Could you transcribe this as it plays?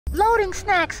Loading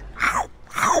snacks.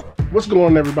 What's going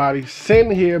on, everybody?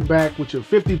 Sin here, back with your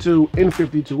 52 in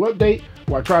 52 update,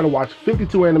 where I try to watch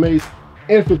 52 animes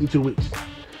in 52 weeks.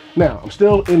 Now, I'm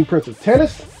still in Prince of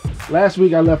Tennis. Last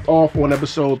week I left off on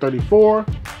episode 34.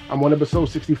 I'm on episode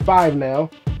 65 now.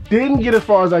 Didn't get as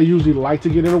far as I usually like to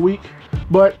get in a week,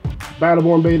 but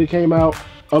Battleborn Beta came out,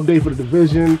 update for the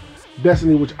Division,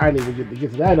 Destiny, which I didn't even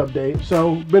get to that update.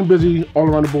 So, been busy all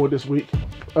around the board this week.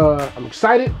 I'm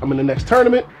excited. I'm in the next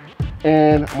tournament.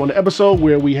 And I'm on the episode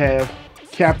where we have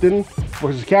Captain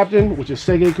versus Captain, which is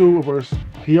Segeku versus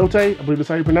Hyote. I believe that's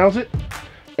how you pronounce it.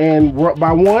 And we're up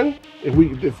by one.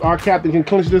 If our captain can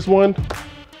clinch this one,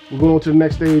 we're going on to the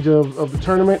next stage of the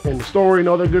tournament and the story and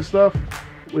all that good stuff.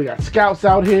 We got scouts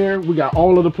out here. We got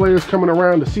all of the players coming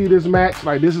around to see this match.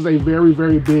 Like, this is a very,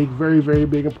 very big, very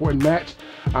big important match.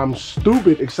 I'm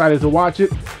stupid excited to watch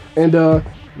it. And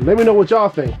let me know what y'all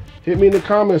think. Hit me in the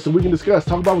comments so we can discuss,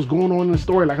 talk about what's going on in the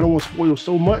story. Like, I don't want to spoil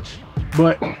so much,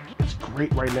 but it's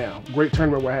great right now. Great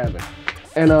tournament we're having.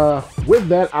 And with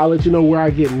that, I'll let you know where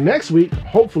I get next week.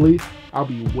 Hopefully, I'll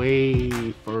be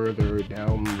way further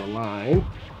down the line,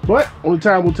 but only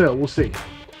time will tell. We'll see.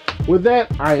 With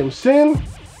that, I am Sin.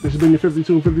 This has been your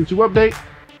 52 and 52 update,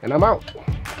 and I'm out.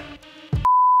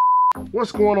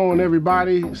 What's going on,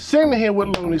 everybody? Sin here with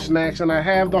Lonely Snacks, and I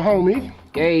have the homie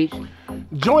Gage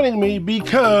joining me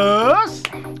because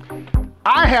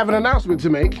I have an announcement to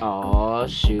make. Oh,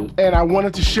 shoot. And I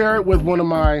wanted to share it with one of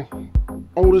my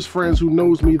oldest friends who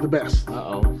knows me the best.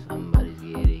 Uh-oh, somebody's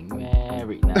getting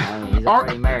married now. He's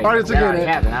already married.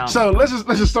 So let's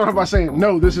just start off by saying,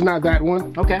 no, this is not that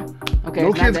one. Okay.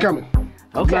 No kids coming.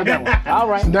 Okay. It's not that one. All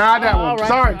right. It's not that one.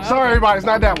 Right. Sorry, everybody. It's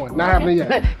not that one. Not happening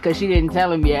yet. Because she didn't tell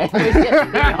him yet.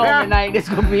 Home tonight, it's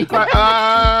going to be.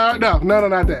 No,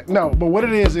 not that. No, but what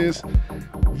it is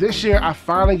this year I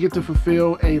finally get to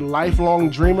fulfill a lifelong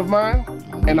dream of mine,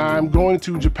 and I'm going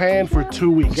to Japan for 2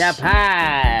 weeks.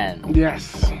 Japan.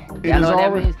 Yes. It is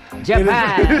already.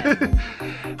 Japan.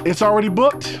 It's already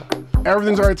booked.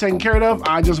 Everything's already taken care of.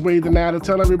 I just waited now to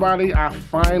tell everybody.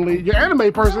 Your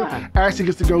anime person actually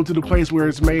gets to go to the place where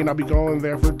it's made, and I'll be going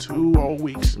there for 2 whole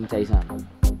weeks. Let me tell you something.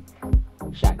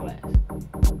 Shot glass.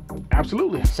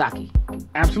 Absolutely. Sake.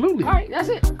 Absolutely. All right, that's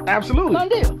it. Absolutely. Done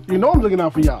deal. You know I'm looking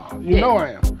out for y'all. You know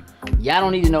I am. Y'all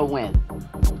don't need to know when.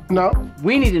 No.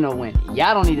 We need to know when.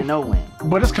 Y'all don't need to know when.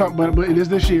 But it's but it is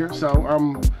this year, so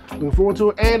I'm looking forward to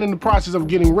it. And in the process of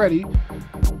getting ready,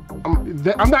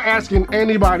 I'm not asking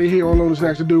anybody here on Lonely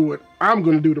Snacks to do what I'm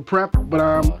going to do to prep, but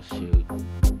oh, shoot.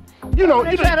 You know,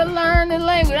 you try to learn the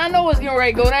language. I know what's getting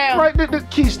ready to go down. Right, the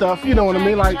key stuff. You know what I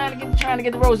mean? Like trying to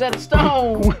get the Rosetta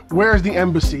Stone. Where's the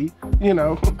embassy? You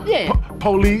know. Yeah.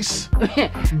 Police.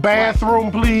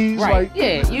 Bathroom, please. Right. Like,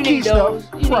 yeah. You need those.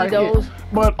 Stuff. You need those. Yeah.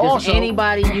 But does also,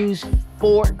 anybody use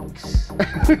forks?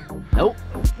 Nope.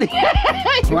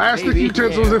 Plastic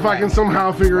utensils, if I can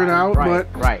somehow figure it out.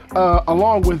 Right.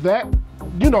 Along with that,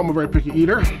 you know I'm a very picky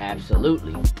eater.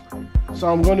 Absolutely. So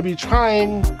I'm going to be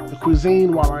trying the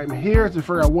cuisine while I'm here to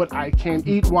figure out what I can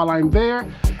eat while I'm there.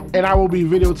 And I will be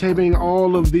videotaping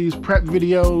all of these prep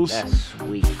videos. That's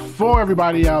sweet. For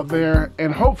everybody out there.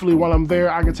 And hopefully while I'm there,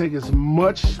 I can take as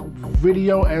much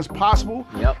video as possible.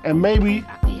 Yep. And maybe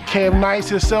Cam Nice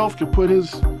himself can put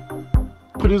his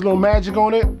little magic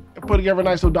on it and put together a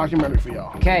nice little documentary for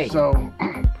y'all. Okay. So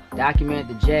document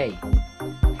the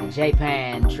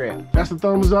Japan trip. That's the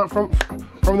thumbs up from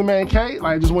the man K.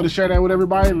 Like, I just want to share that with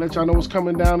everybody, let y'all know what's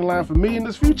coming down the line for me in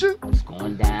this future. It's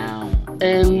going down.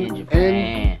 And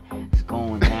Japan. It's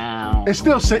going down. It's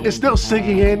still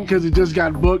sinking in because it just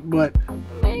got booked, but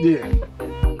yeah.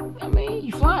 I mean,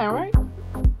 you flying, right?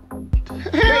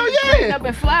 Hell yeah! Up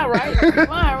and fly, right? You flying,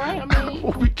 right? I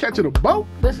mean, we catching a boat.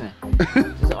 Listen,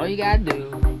 so all you gotta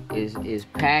do is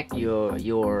pack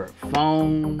your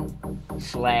phone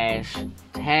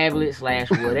 / tablet /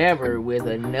 whatever with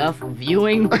enough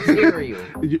viewing material.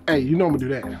 Hey, you know I'm gonna do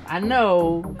that. I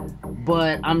know,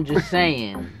 but I'm just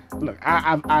saying. Look,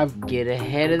 I've get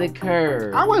ahead of the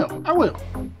curve. I will.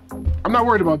 I'm not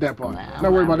worried about that part.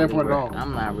 Not worried about that part at all.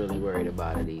 I'm not really worried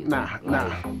about it either.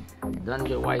 Nah. Doesn't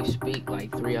your wife speak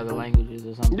like 3 other languages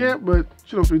or something? Yeah, but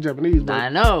she don't speak Japanese. But I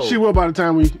know. She will by the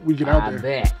time we get out there. I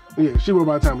bet. Yeah, she will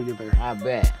by the time we get there. I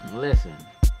bet. Listen,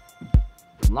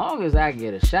 as long as I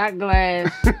get a shot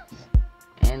glass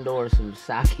and or some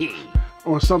sake.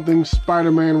 Or something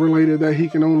Spider-Man related that he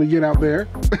can only get out there.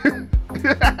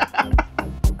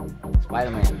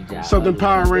 Spider-Man would be job. Something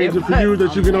Power Ranger for you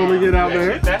that you can only get out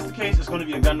there. If that's the case, it's going to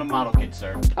be a Gundam model kit,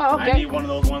 sir. Oh, okay. I need one of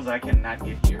those ones that I cannot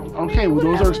get here. Okay, well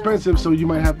those are expensive, so you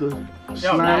might have to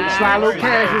slide a little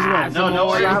cash as well. No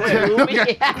worries.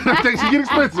 Okay. Things get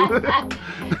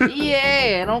expensive.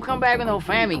 Yeah, don't come back with no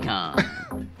Famicom.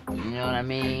 You know what I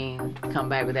mean? Come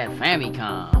back with that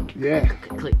Famicom. Yeah.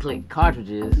 Click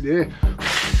cartridges. Yeah.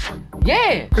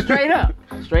 Yeah, straight up.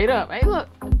 Straight up. Hey, look.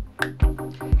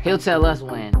 He'll tell us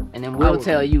when, and then we'll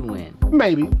tell you when.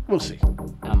 Maybe. We'll see.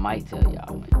 I might tell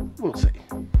y'all when. We'll see.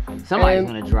 Somebody's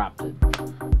gonna drop it.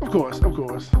 Of course, of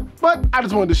course. But I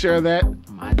just wanted to share that.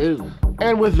 My dude.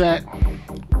 And with that,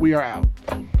 we are out.